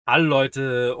Hallo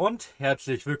Leute und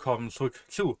herzlich willkommen zurück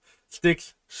zu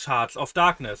Styx, Shards of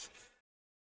Darkness.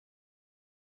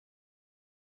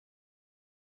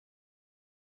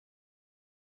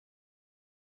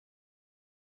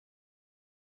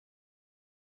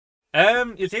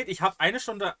 Ihr seht, ich habe 1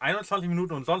 Stunde 21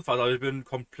 Minuten und sonst was, also ich bin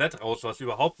komplett raus, was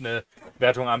überhaupt eine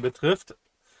Wertung anbetrifft.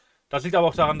 Das liegt aber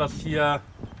auch daran, dass hier,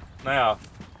 naja,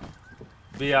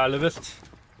 wie ihr alle wisst,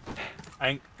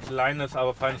 ein kleines,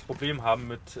 aber feines Problem haben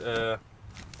mit,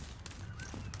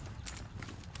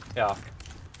 ja,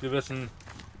 gewissen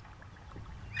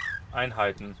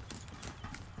Einheiten.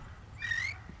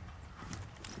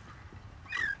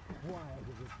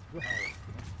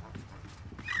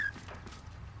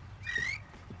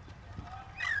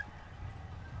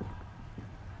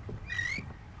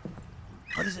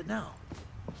 What is it now?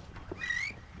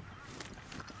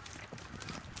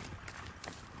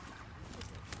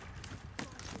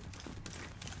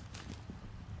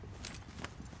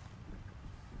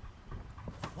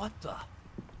 What the?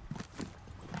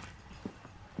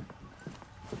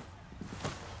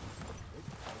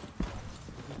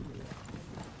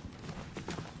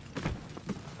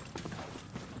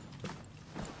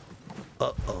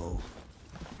 Uh-oh.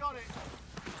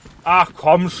 Ach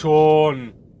komm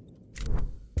schon!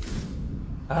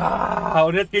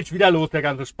 Und jetzt geht's wieder los, der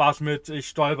ganze Spaß mit, ich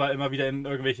stolper immer wieder in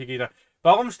irgendwelche Gegner.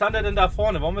 Warum stand er denn da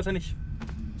vorne? Warum ist er nicht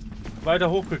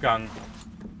weiter hochgegangen?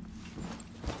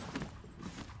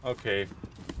 Okay.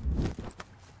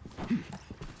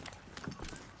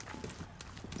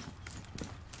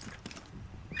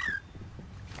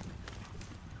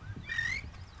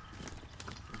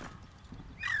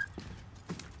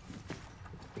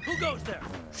 Who goes there?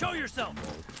 Show yourself!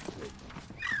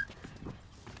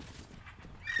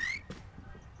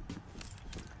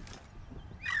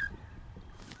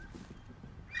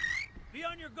 Be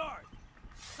on your guard.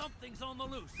 Something's on the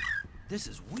loose. This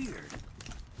is weird.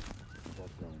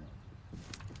 What's going on?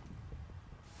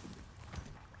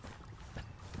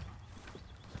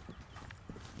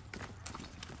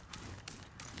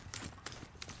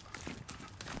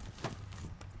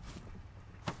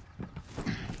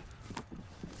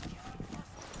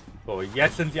 So,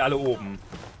 jetzt sind sie alle oben.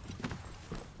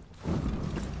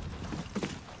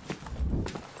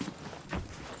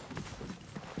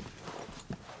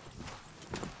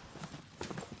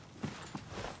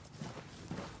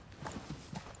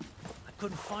 I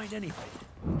couldn't find anything.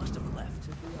 Must have left.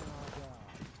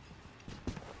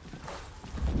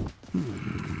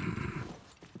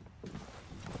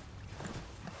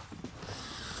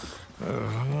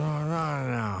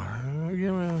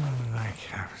 Give me that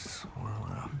capsule.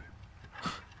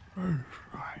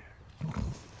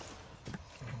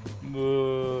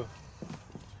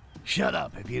 Shut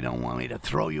up if you don't want me to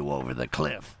throw you over the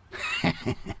cliff.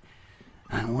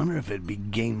 I wonder if it'd be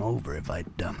game over if I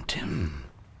dumped him.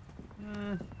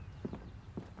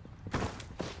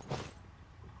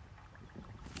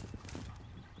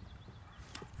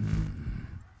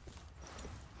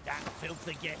 That filth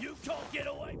again. You can't get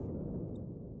away.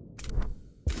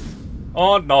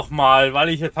 Und nochmal, weil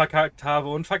ich jetzt verkackt habe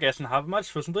und vergessen habe, mal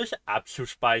zwischendurch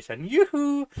abzuspeichern.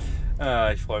 Juhu!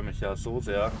 Ich freue mich ja so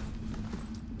sehr.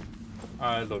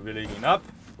 Also, wir legen ihn ab.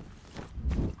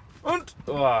 Und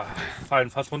fallen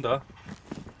fast runter.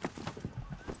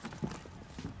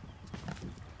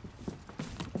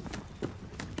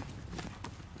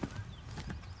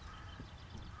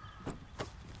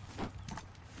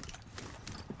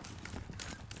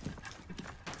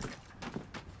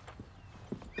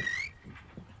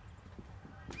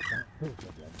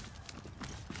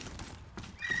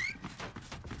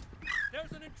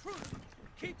 There's an intruder.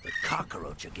 Keep the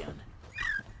cockroach again.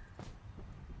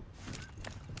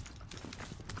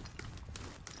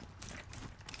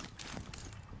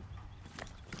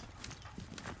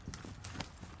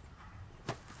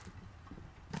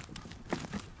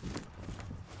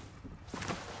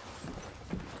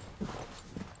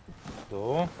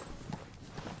 So.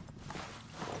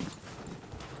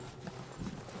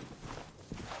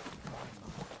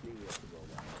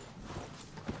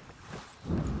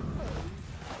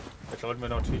 Jetzt sollten wir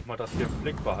natürlich mal das hier im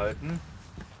Blick behalten.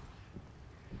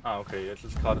 Okay, jetzt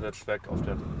ist gerade der Zwerg auf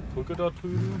der Brücke da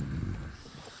drüben.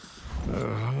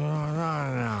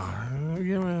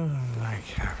 Give me that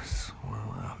capsule.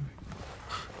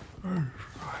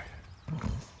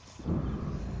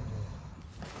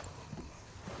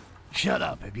 Shut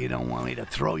up if you don't want me to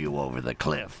throw you over the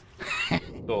cliff.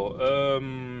 So,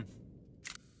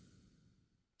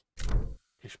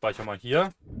 ich speichere mal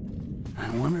hier. I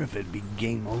wonder if it'd be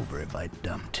game over if I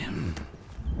dumped him.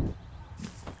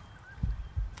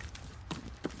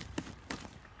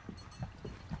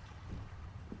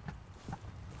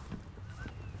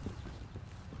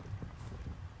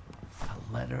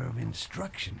 letter of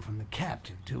instruction from the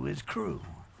captain to his crew.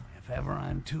 If ever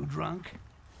I'm too drunk,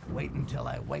 wait until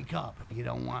I wake up if you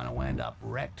don't want to end up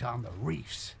wrecked on the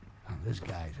reefs. Oh, this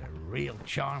guy's a real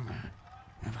charmer.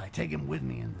 If I take him with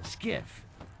me in the skiff,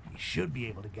 he should be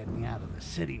able to get me out of the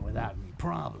city without any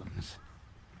problems.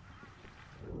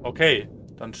 Okay,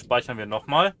 dann speichern wir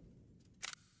nochmal.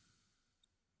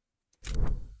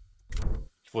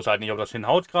 Ich wusste halt nicht, ob das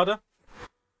hinhaut gerade.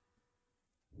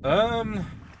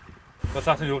 Was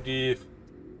sagt denn die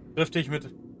triff dich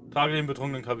mit trage den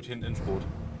betrunkenen Kapitän ins Boot.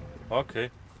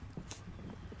 Okay.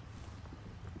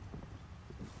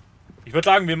 Ich würde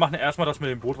sagen, wir machen erstmal das mit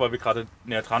dem Boot, weil wir gerade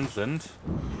näher dran sind.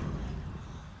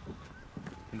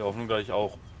 In der Hoffnung, dass ich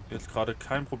auch jetzt gerade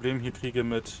kein Problem hier kriege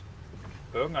mit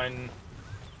irgendeinem...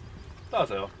 Da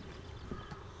ist er.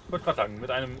 Ich wollte gerade sagen,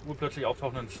 mit einem urplötzlich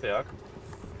auftauchenden Zwerg.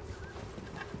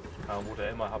 Ja, wo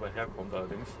der immer aber herkommt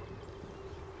allerdings.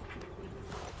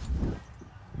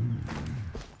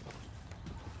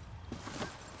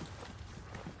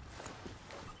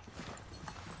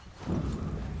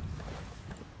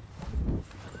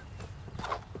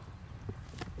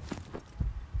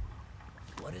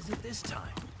 What is it this time?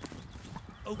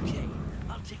 Okay,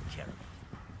 I'll take care of it.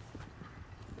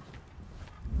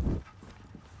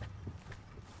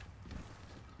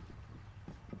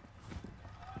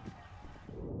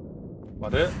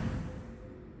 Warte.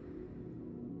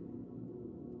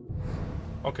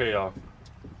 Okay, ja.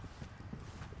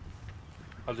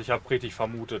 Also ich habe richtig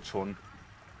vermutet schon.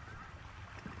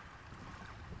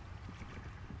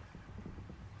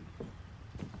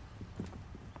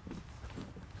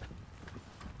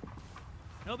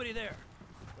 Nobody there,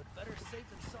 but better safe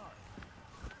than sorry.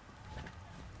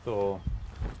 So.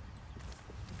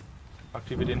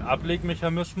 Aktiviere den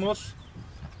Ablegmechanismus.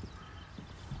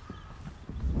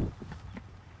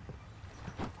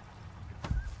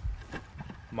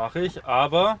 Mache ich,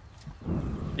 aber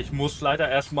ich muss leider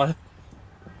erstmal...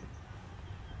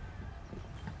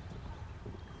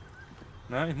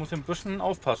 Na, ich muss ein bisschen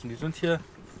aufpassen. Die sind hier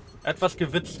etwas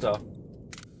gewitzter.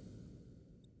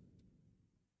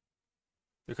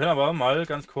 Wir können aber mal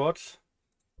ganz kurz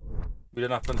wieder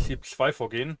nach Prinzip 2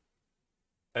 vorgehen.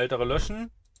 Ältere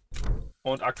löschen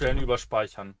und aktuellen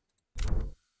überspeichern.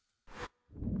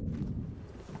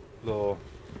 So.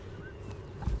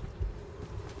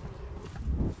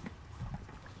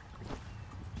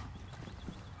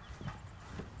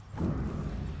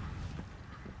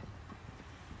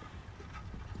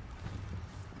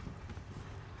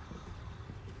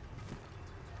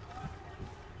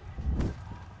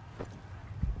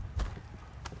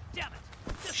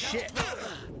 Shit.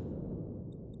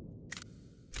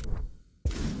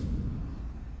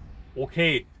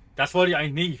 Okay, das wollte ich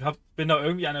eigentlich nicht. Ich bin da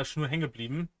irgendwie an der Schnur hängen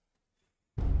geblieben.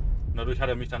 Und dadurch hat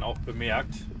er mich dann auch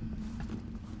bemerkt.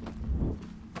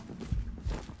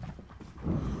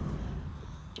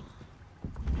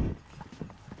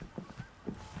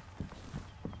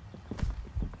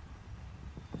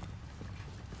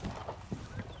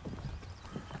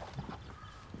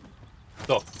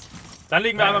 So, dann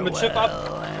legen wir einmal mit Schiff ab.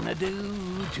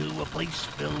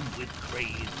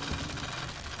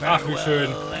 Ach, wie schön.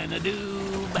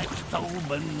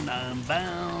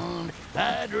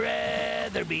 I'd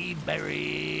rather be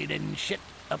buried in shit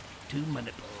up to my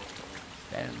nipples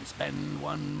than spend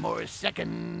one more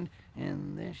second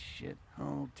in this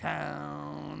shithole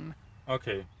town.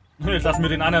 Okay. Und jetzt lassen wir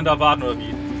den anderen da warten, oder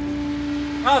wie?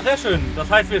 Ah, sehr schön. Das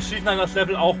heißt, wir schließen dann das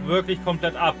Level auch wirklich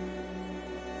komplett ab.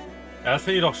 Ja, das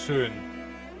finde ich doch schön.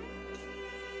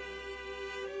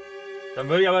 Dann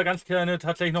würde ich aber ganz gerne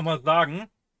tatsächlich nochmal sagen.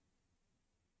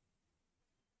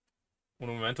 Un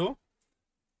momento.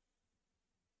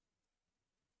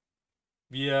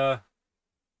 Wir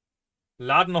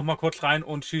laden nochmal kurz rein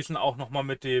und schießen auch nochmal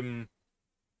mit dem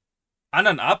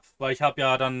anderen ab, weil ich habe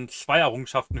ja dann 2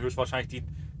 Errungenschaften höchstwahrscheinlich, die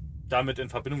damit in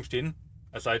Verbindung stehen.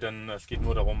 Es sei denn, es geht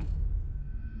nur darum,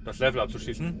 das Level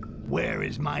abzuschließen. Where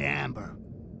is my amber?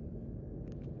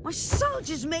 My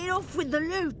soldiers made off with the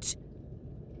loot.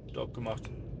 Stopp gemacht.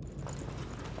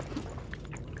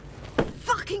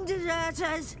 Fucking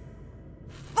deserters.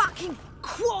 Fucking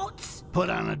quats. Put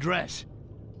on a dress.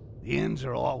 The inns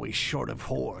are always short of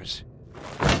whores.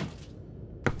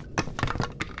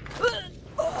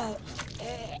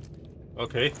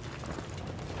 Okay.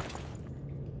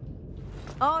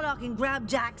 Arlock and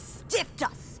Grabjack stiffed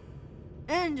us.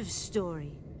 End of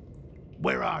story.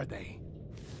 Where are they?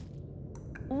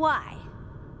 Why?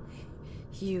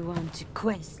 You want to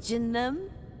question them?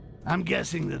 I'm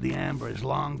guessing that the amber is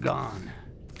long gone.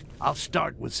 I'll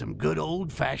start with some good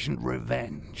old-fashioned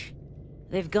revenge.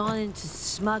 They've gone into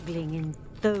smuggling in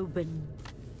Thoban.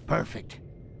 Perfect.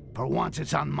 For once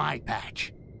it's on my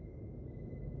patch.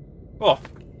 Oh.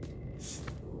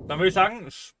 Dann würde ich sagen,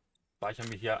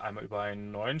 speichern wir hier einmal über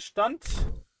einen neuen Stand.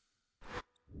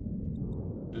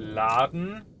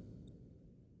 Laden.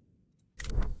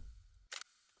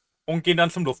 Und gehen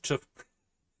dann zum Luftschiff.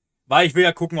 Weil ich will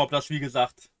ja gucken, ob das, wie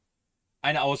gesagt,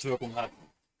 eine Auswirkung hat.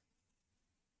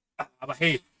 Aber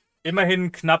hey,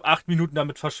 immerhin knapp 8 Minuten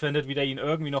damit verschwendet, wieder ihn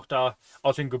irgendwie noch da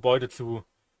aus dem Gebäude zu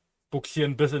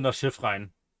buxieren bis in das Schiff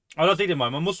rein. Aber das seht ihr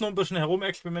mal, man muss nur ein bisschen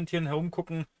herumexperimentieren,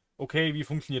 herumgucken, okay, wie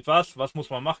funktioniert was muss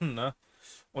man machen, ne?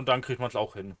 Und dann kriegt man es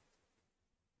auch hin.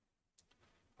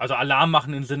 Also Alarm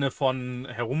machen im Sinne von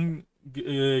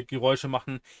Herumgeräusche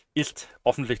machen, ist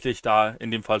offensichtlich da in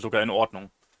dem Fall sogar in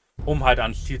Ordnung. Um halt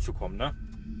ans Ziel zu kommen, ne?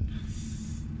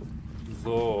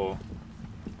 So.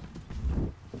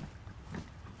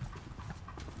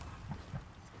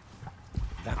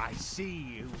 I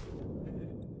see you.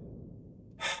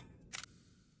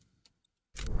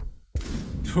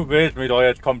 Du willst mich doch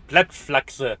jetzt komplett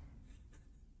flachse.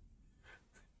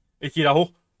 Ich gehe da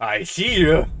hoch. I see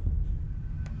you.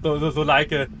 So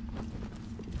like.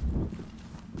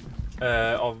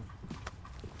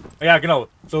 Ja, genau.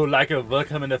 So like a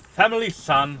welcome in the family,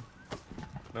 son.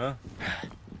 Ne?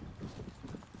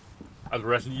 Also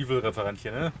Resident Evil Referenz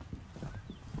hier, ne?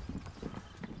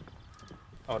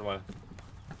 Warte mal.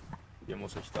 Hier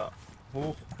muss ich da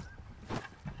hoch.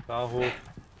 Da hoch.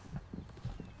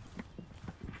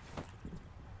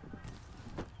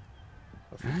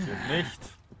 Das funktioniert nicht.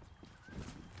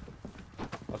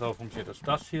 Was aber funktioniert ist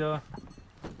das hier.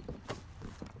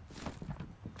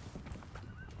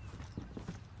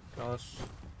 Das.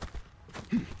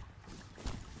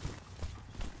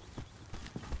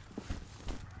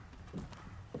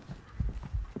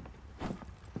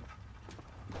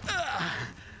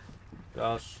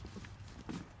 Das.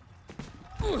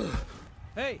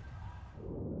 Hey,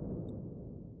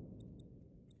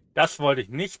 Das wollte ich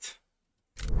nicht.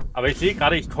 Aber ich sehe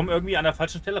gerade, ich komme irgendwie an der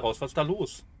falschen Stelle raus. Was ist da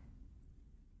los?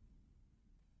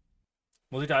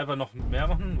 Muss ich da einfach noch mehr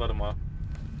machen? Warte mal.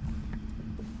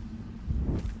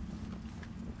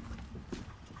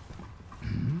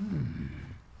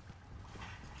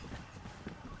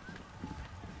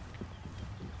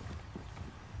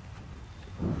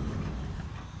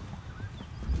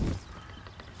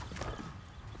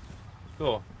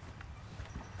 So.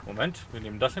 Moment, wir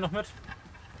nehmen das hier noch mit.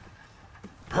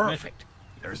 perfect.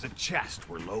 There's a chest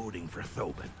we're loading for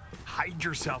Thoban. Hide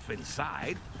yourself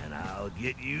inside, and I'll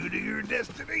get you to your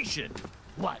destination.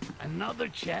 What, another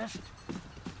chest?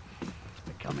 It's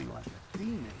becoming like a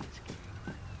theme in this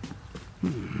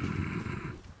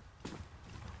game.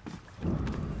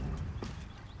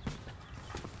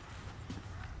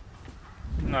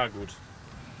 Na gut.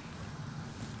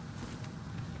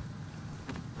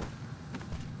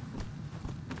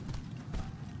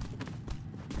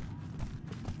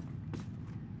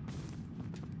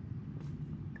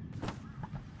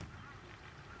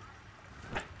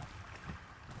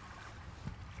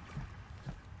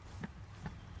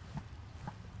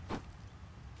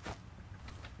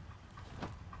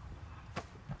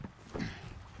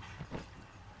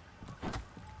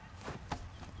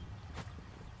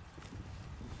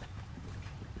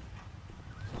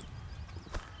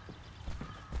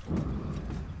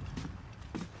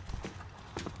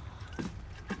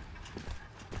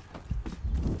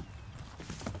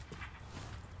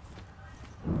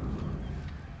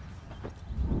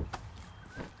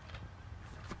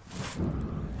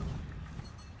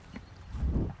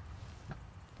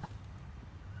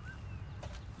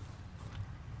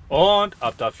 Und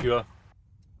ab dafür.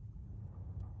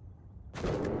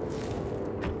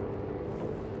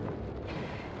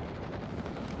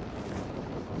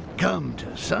 Come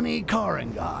to sunny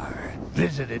Karangar.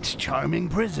 Visit its charming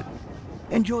prison.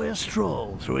 Enjoy a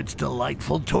stroll through its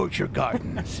delightful torture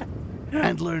gardens.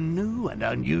 And learn new and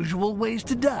unusual ways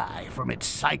to die from its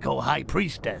psycho high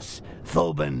priestess.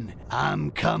 Thoban,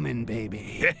 I'm coming,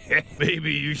 baby.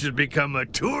 Maybe you should become a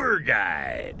tour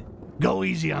guide. Go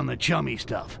easy on the chummy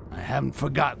stuff. I haven't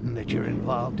forgotten that you're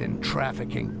involved in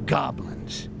trafficking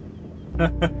goblins.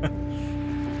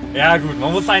 Ja gut,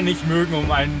 man muss einen nicht mögen, um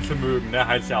einen zu mögen, ne?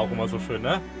 Heißt ja auch immer so schön,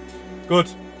 ne?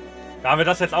 Gut. Da haben wir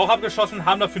das jetzt auch abgeschossen,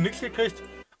 haben dafür nichts gekriegt.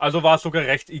 Also war es sogar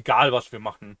recht egal, was wir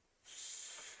machen.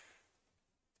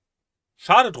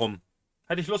 Schade drum.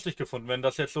 Hätte ich lustig gefunden, wenn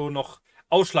das jetzt so noch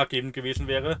ausschlaggebend gewesen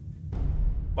wäre,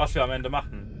 was wir am Ende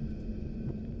machen.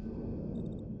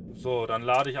 So, dann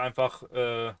lade ich einfach,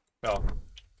 ja.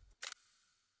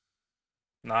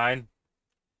 Nein.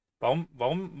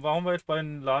 Warum wir jetzt bei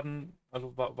den Laden,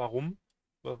 also warum?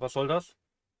 Was soll das?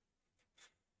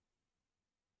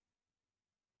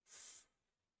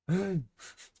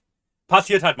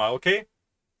 Passiert halt mal, okay?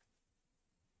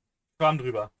 Schwamm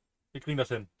drüber. Wir kriegen das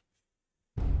hin.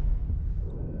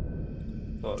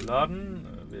 So, laden.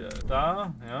 Wir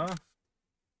da, ja.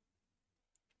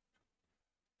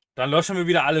 Dann löschen wir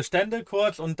wieder alle Stände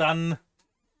kurz und dann,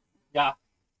 ja,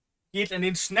 geht in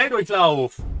den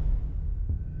Schnelldurchlauf.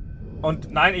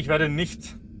 Und nein, ich werde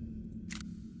nicht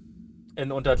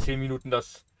in unter 10 Minuten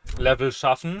das Level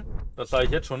schaffen. Das sage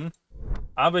ich jetzt schon.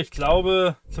 Aber ich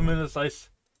glaube, zumindest, dass ich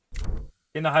es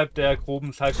innerhalb der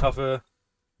groben Zeit schaffe.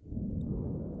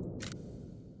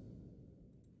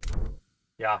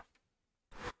 Ja.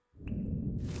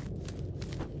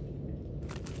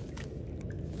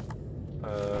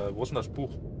 Wo ist denn das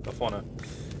Buch? Da vorne.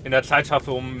 In der Zeit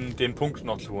schaffe, um den Punkt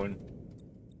noch zu holen.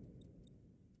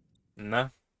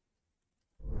 Ne?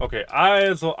 Okay,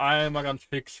 also einmal ganz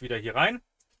fix wieder hier rein.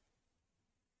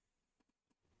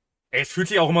 Ey, es fühlt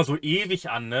sich auch immer so ewig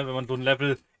an, ne? Wenn man so ein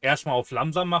Level erstmal auf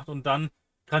langsam macht und dann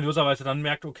grandioserweise dann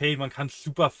merkt, okay, man kann es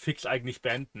super fix eigentlich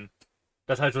beenden.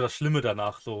 Das ist halt so das Schlimme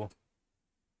danach, so.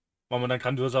 Weil man dann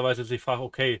grandioserweise sich fragt,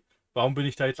 okay, warum bin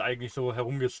ich da jetzt eigentlich so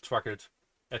herumgestruggelt?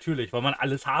 Natürlich, weil man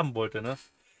alles haben wollte, ne?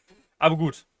 Aber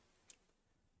gut.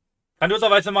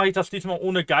 Grandioserweise mache ich das diesmal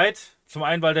ohne Guide. Zum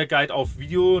einen, weil der Guide auf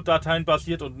Videodateien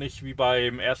basiert und nicht wie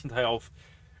beim ersten Teil auf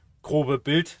grobe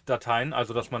Bilddateien.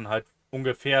 Also, dass man halt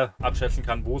ungefähr abschätzen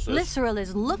kann, wo es ist. Literal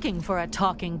is looking for a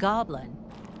talking goblin.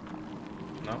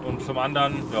 Na, und zum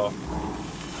anderen, ja,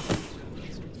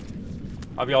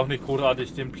 habe ich auch nicht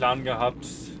großartig den Plan gehabt.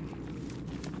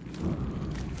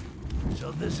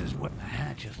 So this is what the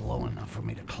hatch is low enough for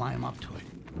me to climb up to it.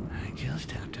 I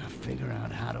just have to figure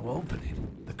out how to open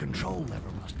it. The control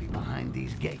lever must be behind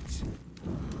these gates.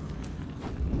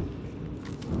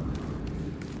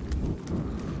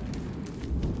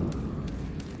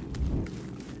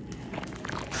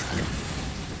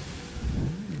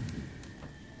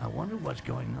 I wonder what's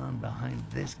going on behind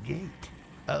this gate.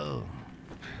 Oh,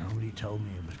 nobody told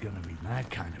me it was gonna be that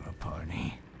kind of a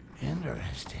party.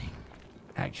 Interesting.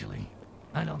 Actually,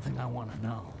 I don't think I want to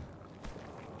know.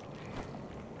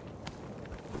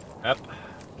 Yep.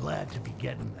 Glad to be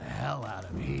getting the hell out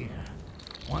of here.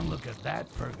 One look at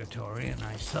that purgatory and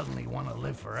I suddenly want to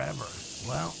live forever.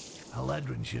 Well,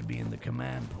 Aledrin should be in the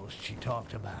command post she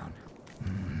talked about.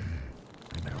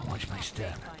 I better watch my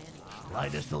step.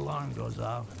 Lightest alarm goes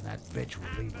off and that bitch will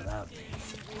leave without me.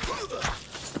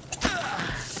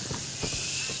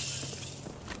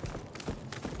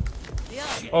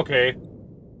 Okay.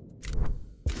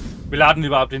 Wir laden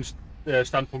überhaupt den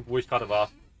Standpunkt, wo ich gerade war.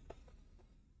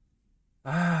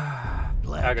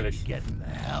 Ärgerlich. Getting the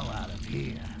hell out of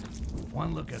here.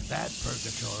 One look at that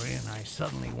purgatory and I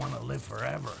suddenly want to live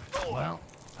forever. Well,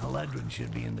 Aledrin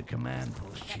should be in the command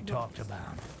post she talked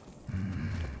about.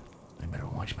 I better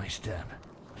watch my step.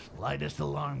 Slightest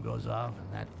alarm goes off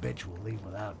and that bitch will leave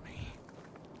without me.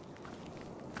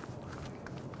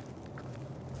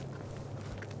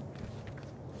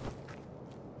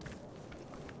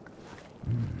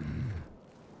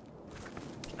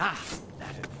 Ah,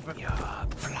 that is for your blood.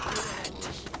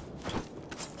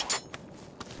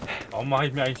 Warum mache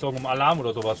ich mir eigentlich Sorgen um Alarm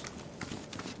oder sowas?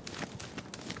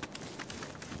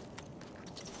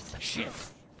 Shit.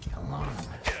 Alarm.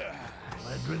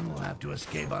 Aledrin will have to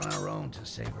escape on her own to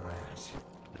save her ass.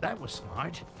 That was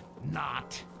smart.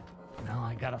 Not. Now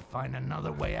I gotta find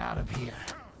another way out of here.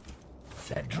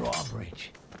 That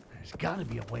drawbridge. There's gotta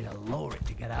be a way to lower it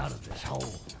to get out of this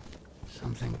hole.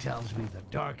 Something tells me the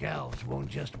Dark Elves won't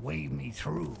just wave me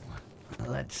through.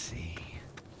 Let's see.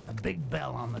 A big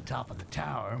bell on the top of the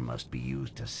tower must be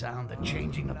used to sound the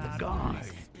changing of the guard.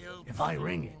 If I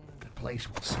ring it, the place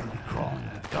will soon be crawling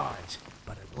with guards,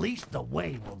 but at least the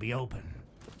way will be open.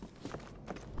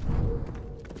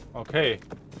 Okay.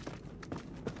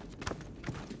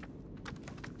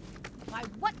 By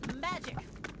what magic?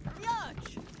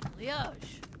 Liage!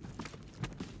 Liage!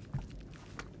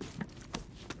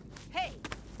 Hey!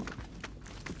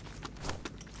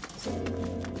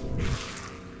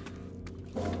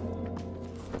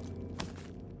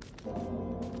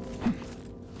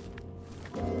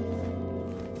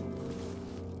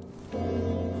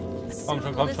 Komm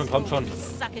schon, komm schon, komm schon.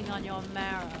 Sucking on your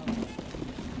marrow.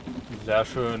 Sehr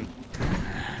schön.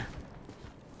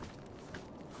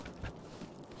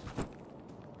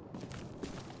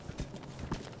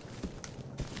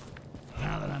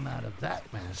 Now that I'm out of that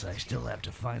mess, I still have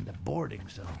to find the boarding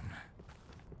zone.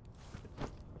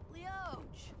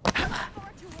 Liage!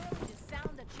 Far too early to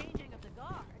sound the changing of the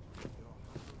guard.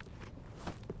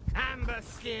 Amber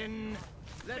skin.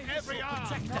 Let every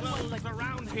arm close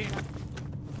around him.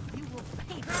 You will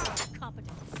pay for your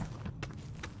competence.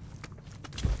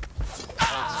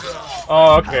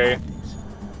 Oh, okay.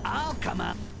 I'll come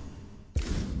out.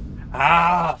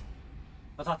 Ah!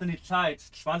 Was hat denn die Zeit?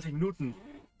 20 Minuten.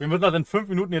 Wir müssen das in 5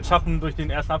 Minuten jetzt schaffen, durch den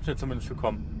ersten Abschnitt zumindest zu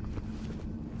kommen.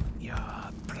 Your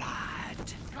blood.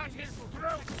 Cut his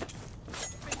throat!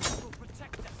 This will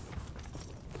protect us.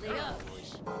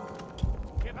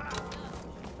 Give up!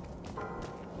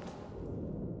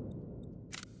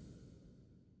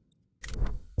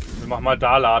 Wir machen mal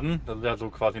da laden. Das ist ja so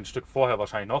quasi ein Stück vorher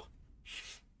wahrscheinlich noch.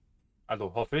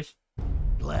 Also hoffe ich.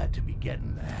 Glad to be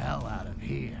getting the hell out of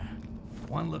here.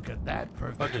 One look at that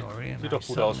purgatory and Sieht I doch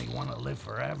gut aus. suddenly want to live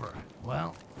forever.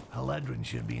 Well, Haledrin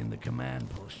should be in the command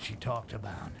post she talked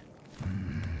about.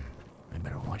 I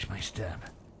better watch my step.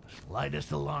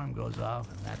 Slightest alarm goes off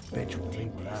and that bitch will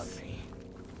leave without me.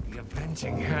 The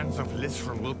avenging hands of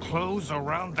Lisra will close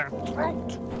around their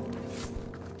throat.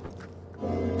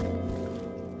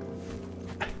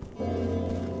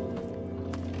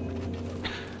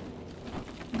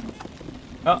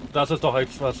 Ja, das ist doch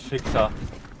etwas fixer.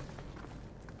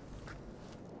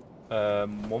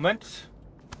 Moment.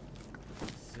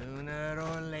 Sooner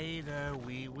or later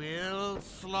we will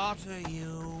slaughter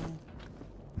you.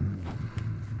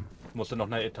 Ich musste noch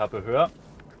eine Etappe höher.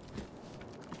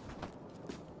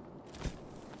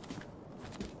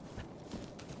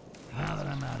 Now that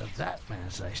I'm out of that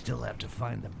mess, I still have to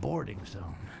find the boarding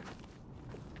zone.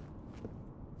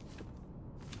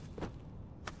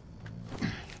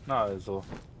 Na also.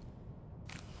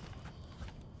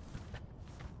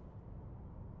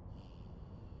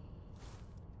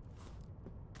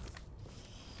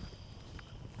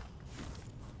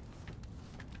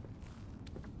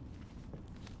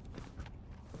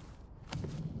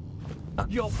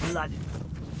 Your blood.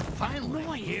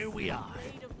 Finally, here we are.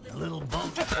 A little boat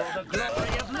for the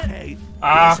glory of Luft. Hey,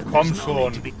 Ach, listen, komm there's no need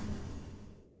schon. to be-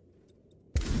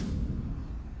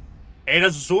 Ey,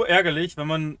 das ist so ärgerlich, wenn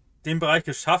man den Bereich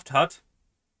geschafft hat,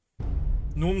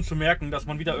 nur um zu merken, dass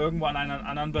man wieder irgendwo an einem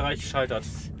anderen Bereich scheitert.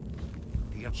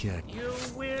 You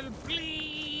will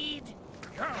bleed.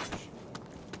 Gosh.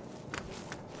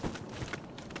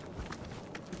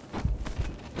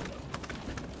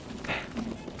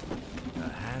 The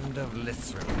hand of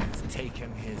Lisra has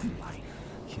taken his life.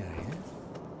 Curious?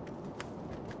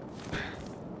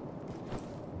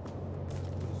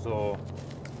 So.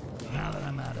 Now that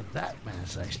I'm out of that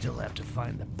mess, I still have to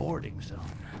find the boarding zone.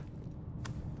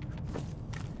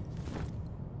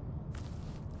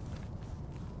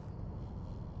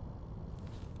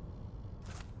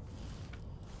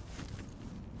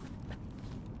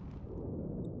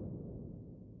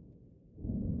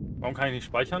 Warum kann ich nicht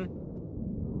speichern?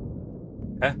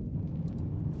 Hä?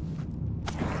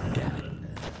 Damn it.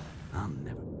 I'll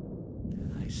never...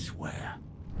 I swear.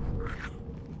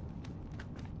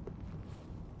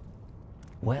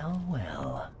 Well,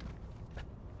 well.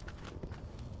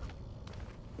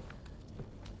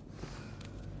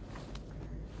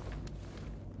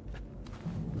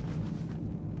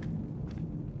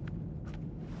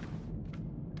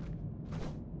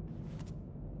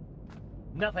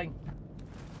 Nothing.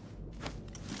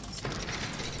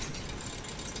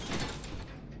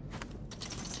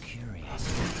 Curious.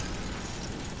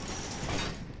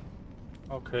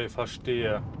 Okay,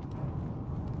 verstehe.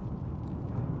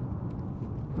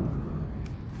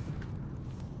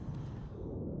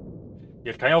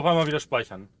 Jetzt kann ich auch einmal wieder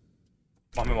speichern.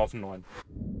 Machen wir mal auf den neuen.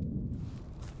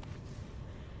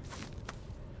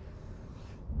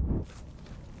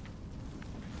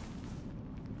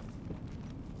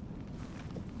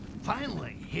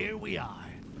 Finally, here we are.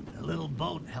 The little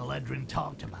boat Haledrin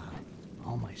talked about.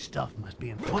 All my stuff must be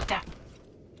in... What the...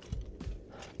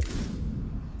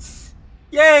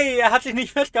 Yay, er hat sich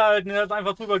nicht festgehalten. Er ist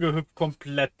einfach drüber gehüpft.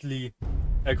 Completely.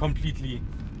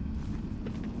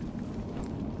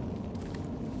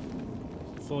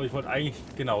 So, ich wollte eigentlich,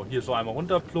 genau, hier so einmal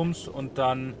runterplumps und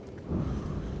dann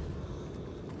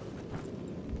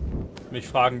mich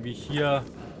fragen, wie ich hier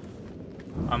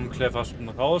am cleversten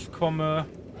rauskomme.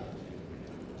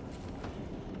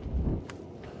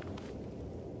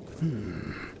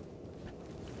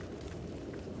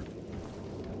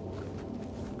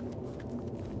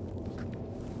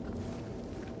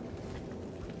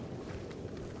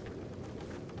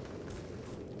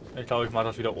 Ich glaube, ich mache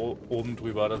das wieder oben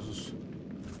drüber. Das ist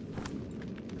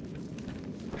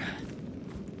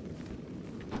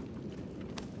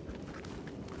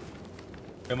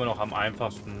immer noch am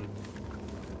einfachsten.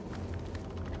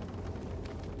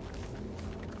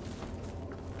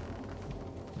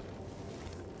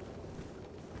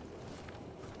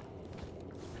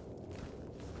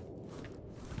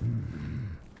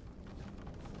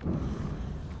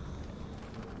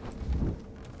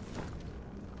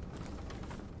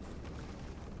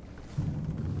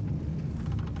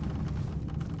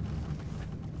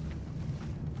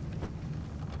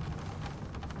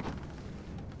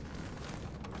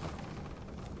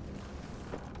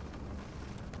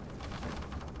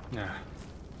 Ja.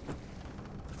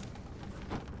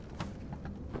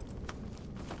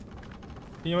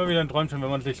 Immer wieder ein Träumchen, wenn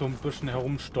man sich so ein bisschen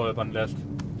herumstolpern lässt.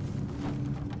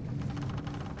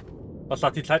 Was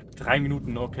sagt die Zeit? 3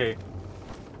 Minuten, okay.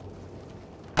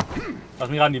 Lass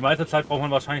mich ran, die meiste Zeit braucht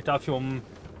man wahrscheinlich dafür, um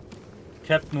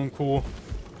Captain und Co.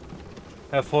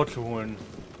 hervorzuholen.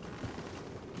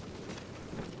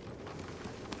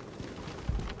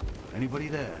 Anybody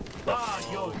there? Ah,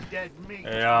 you're dead meat.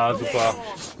 Ja, super.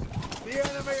 The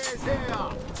enemy is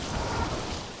here.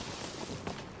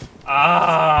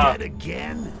 Ah! Dead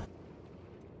again?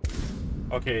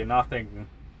 Okay, nachdenken.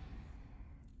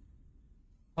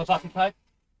 Was sagt die Zeit?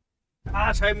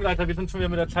 Ah, Scheibengleiter, wir sind schon wieder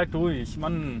mit der Zeit durch.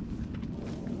 Mann.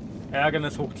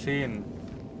 Ärgernis hoch 10.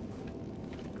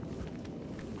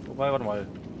 Wobei, warte mal.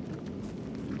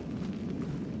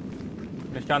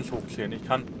 Nicht ganz hoch 10. Ich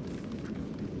kann...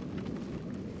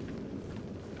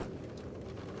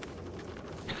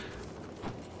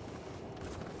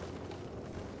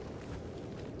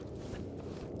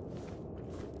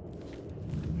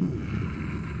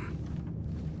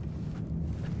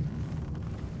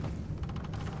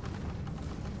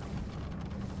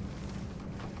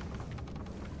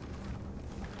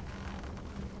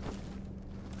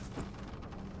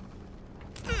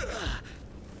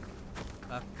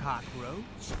 A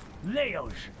cockroach?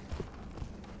 Leos.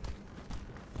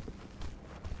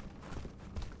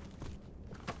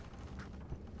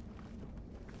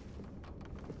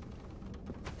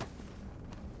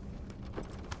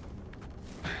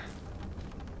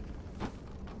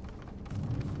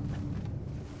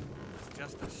 It's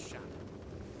just a shot.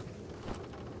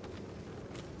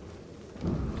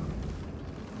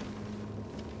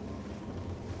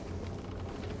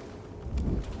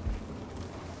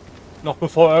 Noch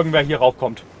bevor irgendwer hier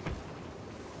raufkommt.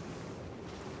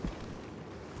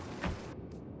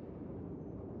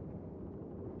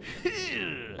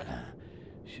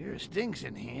 Sure stinks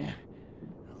in here.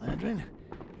 Landrin,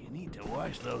 you need to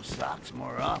wash those socks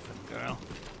more often, girl.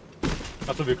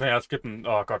 Achso, wir können ja skippen.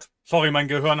 Oh Gott. Sorry, mein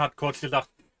Gehirn hat kurz gesagt,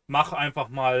 mach einfach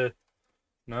mal.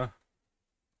 Ne?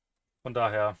 Von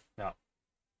daher, ja.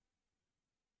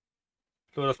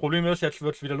 So, das Problem ist, jetzt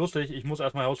wird es wieder lustig. Ich muss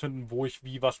erstmal herausfinden, wo ich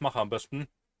wie was mache am besten.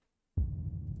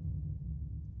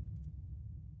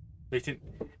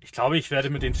 Ich glaube, ich werde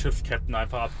mit den Schiffskapten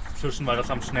einfach abfischen, weil das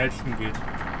am schnellsten geht.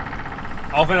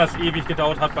 Auch wenn das ewig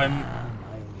gedauert hat beim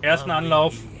ersten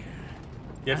Anlauf.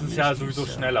 Jetzt ist es ja sowieso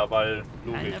schneller, weil I've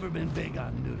logisch. never been big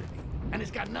on nudity, and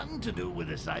it's got nothing to do with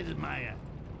the size of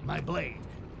my blade.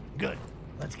 Good.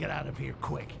 Let's get out of here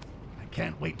quick. I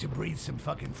can't wait to breathe some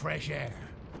fucking fresh air.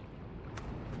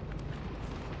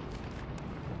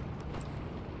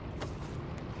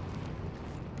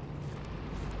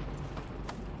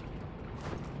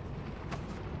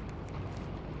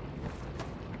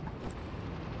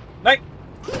 Nein!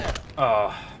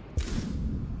 Ah.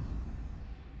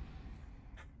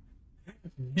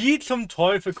 Wie zum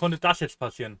Teufel konnte das jetzt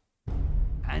passieren?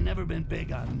 I've never been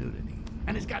big on nudity,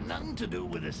 and it's got nothing to do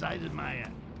with the size of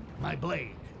my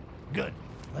blade. Good.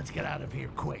 Let's get out of here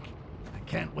quick. I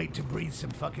can't wait to breathe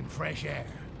some fucking fresh air.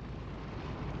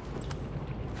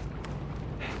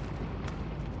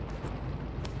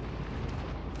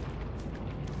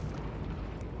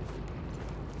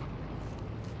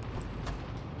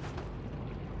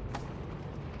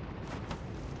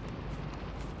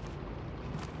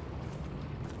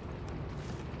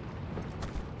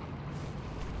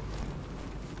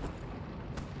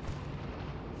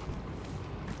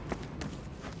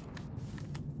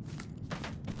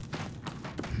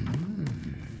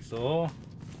 So.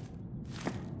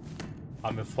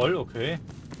 Haben wir voll, okay.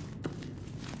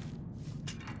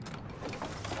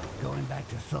 Going back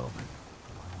to Thoban.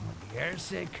 The air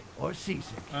sick or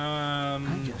seasick. I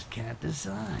just can't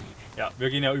decide. Ja, wir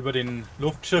gehen ja über den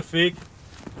Luftschiffweg.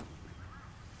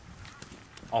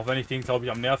 Auch wenn ich den, glaube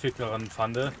ich, am nervigeren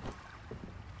fand.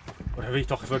 Oder will ich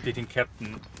doch wirklich den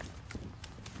Captain?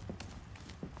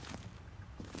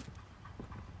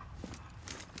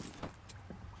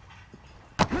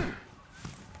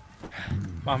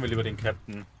 Machen wir lieber den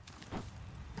Captain.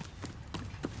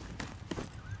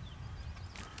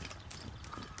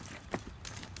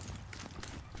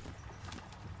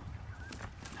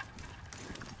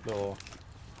 So.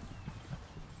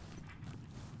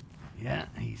 Yeah,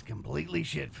 he's completely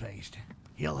shit-faced.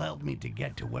 He'll help me to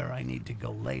get to where I need to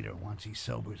go later once he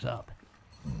sobers up.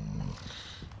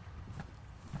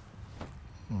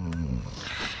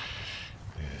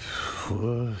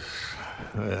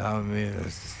 Without me,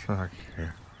 it's stuck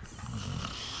here.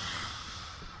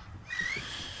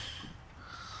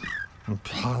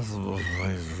 Impossible for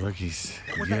these rookies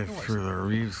to What's get that noise? through the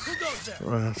reefs. Who goes there?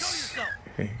 Well, Show that's- yourself.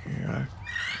 yeah.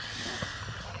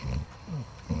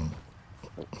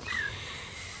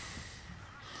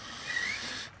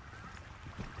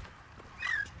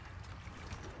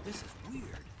 This is weird.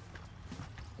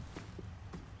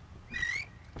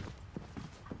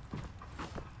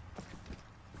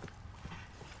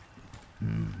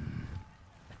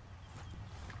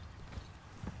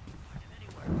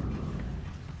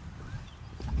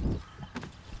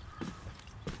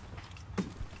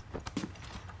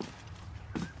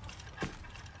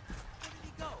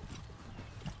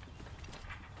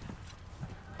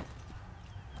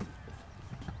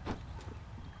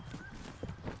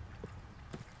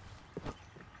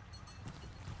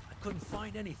 Couldn't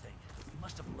find anything. He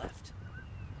must have left.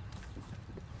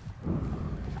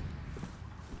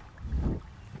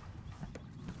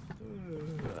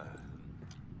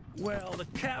 Well, the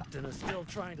captain is still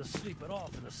trying to sleep it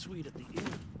off in a suite at the inn.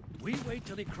 We wait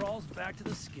till he crawls back to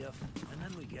the skiff, and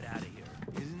then we get out of here.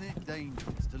 Isn't it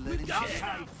dangerous to let him Don't get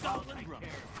care. Don't care.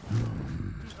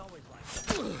 He's always like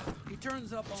that. He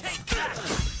turns up on the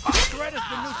threat is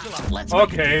the neutralizer. Let's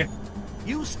Okay.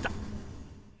 You stop.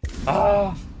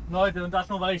 Ah, Leute, und das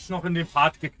nur, weil ich es noch in den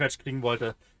Part gequetscht kriegen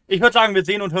wollte. Ich würde sagen, wir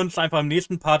sehen und hören uns einfach im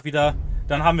nächsten Part wieder.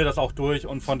 Dann haben wir das auch durch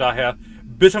und von daher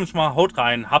bis zum nächsten Mal. Haut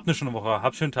rein, habt eine schöne Woche,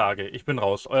 habt schöne Tage. Ich bin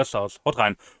raus, euer Stars. Haut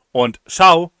rein und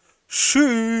ciao.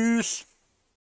 Tschüss.